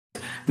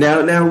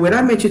Now, when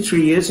I met you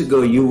 3 years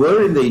ago, you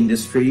were in the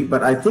industry,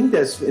 but I think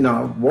there's,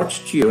 I've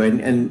watched you,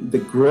 and the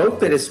growth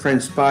that has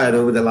transpired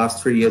over the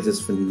last 3 years is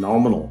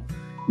phenomenal.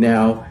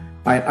 Now,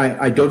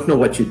 I don't know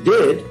what you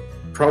did.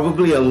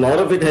 Probably a lot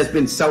of it has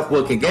been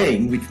self-work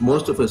again, which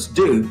most of us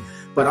do.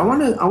 But I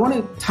want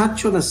to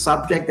touch on a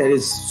subject that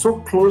is so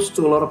close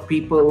to a lot of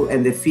people,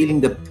 and they're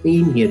feeling the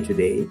pain here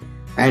today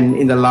and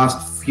in the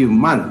last few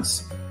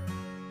months.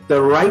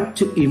 The right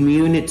to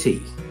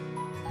immunity.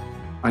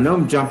 I know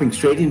I'm jumping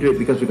straight into it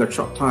because we've got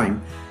short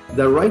time.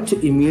 The right to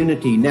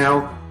immunity. Now,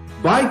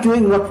 by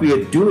doing what we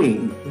are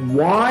doing,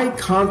 why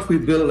can't we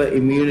build an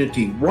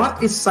immunity?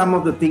 What is some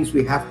of the things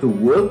we have to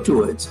work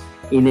towards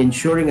in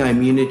ensuring our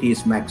immunity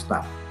is maxed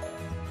up?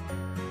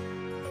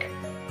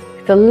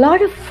 There's a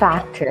lot of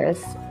factors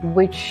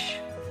which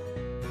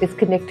is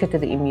connected to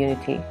the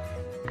immunity,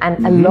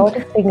 and a lot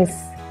of things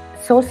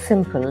so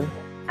simple,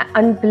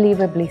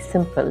 unbelievably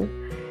simple,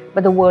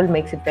 but the world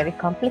makes it very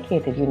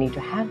complicated. You need to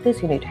have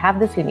this, you need to have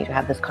this, you need to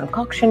have this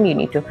concoction, you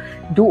need to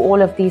do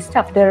all of these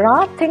stuff. There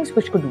are things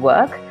which could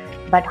work,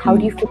 but how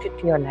do you fit it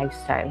to your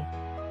lifestyle?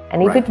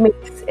 And if it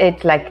makes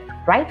it like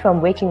right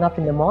from waking up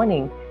in the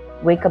morning,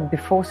 wake up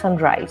before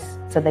sunrise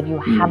so that you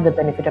have the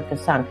benefit of the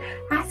sun.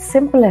 As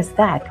simple as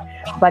that.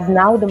 But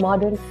now the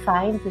modern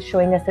science is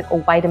showing us that,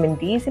 vitamin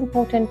D is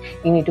important.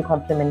 You need to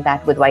complement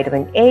that with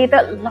vitamin A.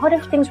 There are a lot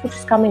of things which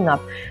is coming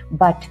up.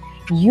 But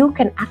you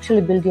can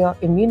actually build your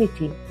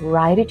immunity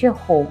right at your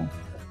home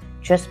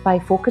just by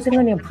focusing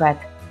on your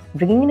breath,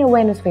 bringing in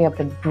awareness for your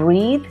breath.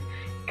 Breathe,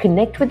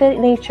 connect with the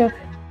nature,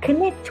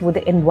 connect with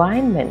the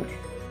environment.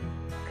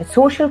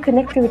 Social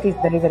connectivity is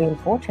very, very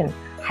important.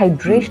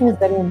 Hydration is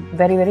very,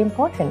 very, very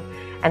important.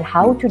 And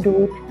how to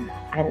do it,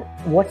 and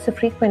what's the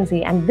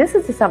frequency. And this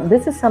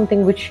is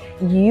something which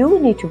you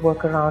need to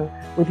work around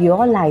with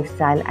your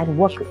lifestyle and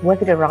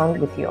work it around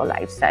with your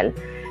lifestyle.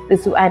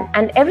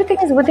 And everything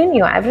is within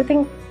you.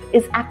 Everything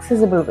is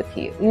accessible with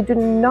you. You do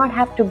not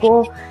have to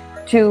go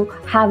to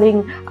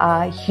having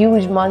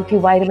huge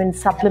multivitamin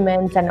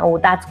supplements and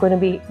that's going to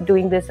be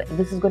doing this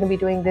is going to be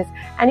doing this,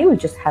 and you will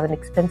just have an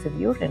expensive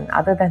urine.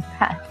 Other than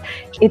that,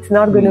 it's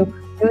not going to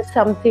do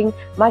something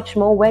much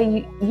more where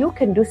you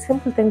can do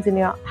simple things in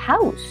your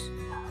house.